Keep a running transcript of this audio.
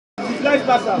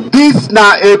this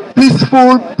now a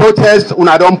peaceful protest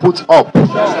una don put up.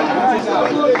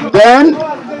 Then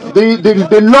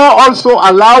the law also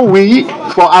allow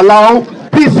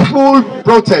peaceful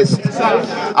protest.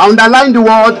 I underline the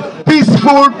word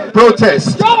peaceful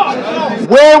protest.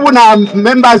 Where una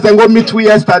members then go meet we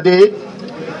yesterday,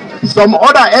 some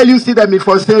other LUC them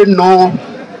before say no.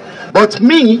 But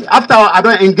me, after I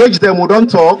don't engage them, we don't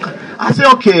talk, I say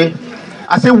okay.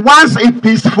 I say once it's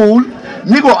peaceful,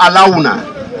 me go allow una.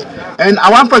 And I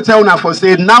want to tell una for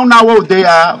say now they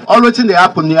are all what they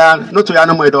happen here, not to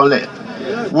no more don't let.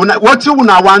 What you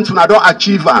want to don't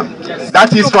achieve them.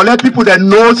 That is for let people that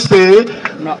know say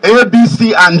A, B,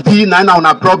 C, and D now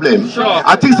una problem. Sure.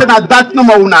 I think say that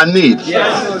number una need.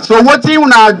 Yes. So what you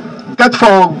wanna get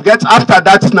after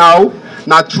that now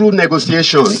through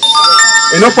negotiation.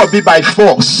 Enough for be by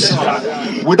force.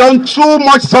 We don't too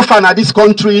much suffer in this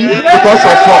country because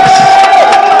of force.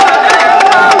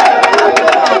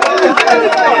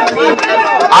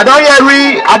 I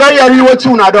don't hear what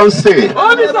you don't say.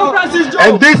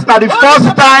 And this is the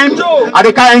first time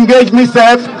I can engage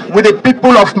myself with the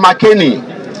people of McKinney.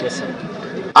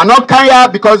 I'm not Kaya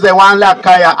because they want like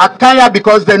Kaya. I Kaya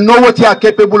because they know what they are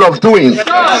capable of doing.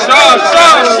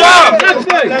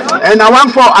 And I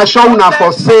want for Ashona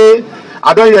for say,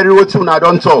 I don't hear what you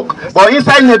don't talk. But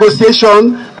inside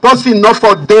negotiation, person not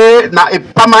for day na a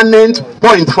permanent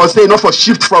point for say not for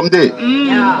shift from there.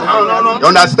 You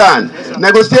understand?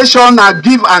 Negotiation na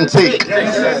give and take.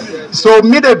 So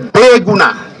me the beg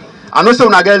una. I know say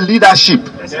una get leadership.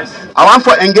 I want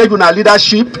for engage una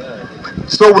leadership.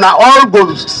 So una all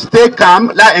go stay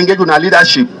calm, like engage una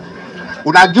leadership.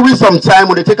 Una give it some time,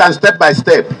 when they take and step by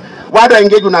step. While they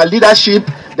engage una leadership,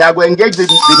 they are going to engage the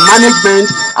management,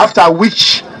 after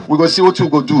which we go see what we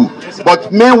go do.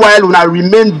 But meanwhile, we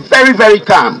remain very, very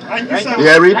calm.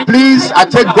 Yeah, please, I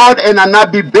take God and I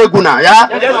not be beguna, yeah?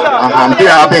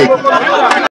 Yes,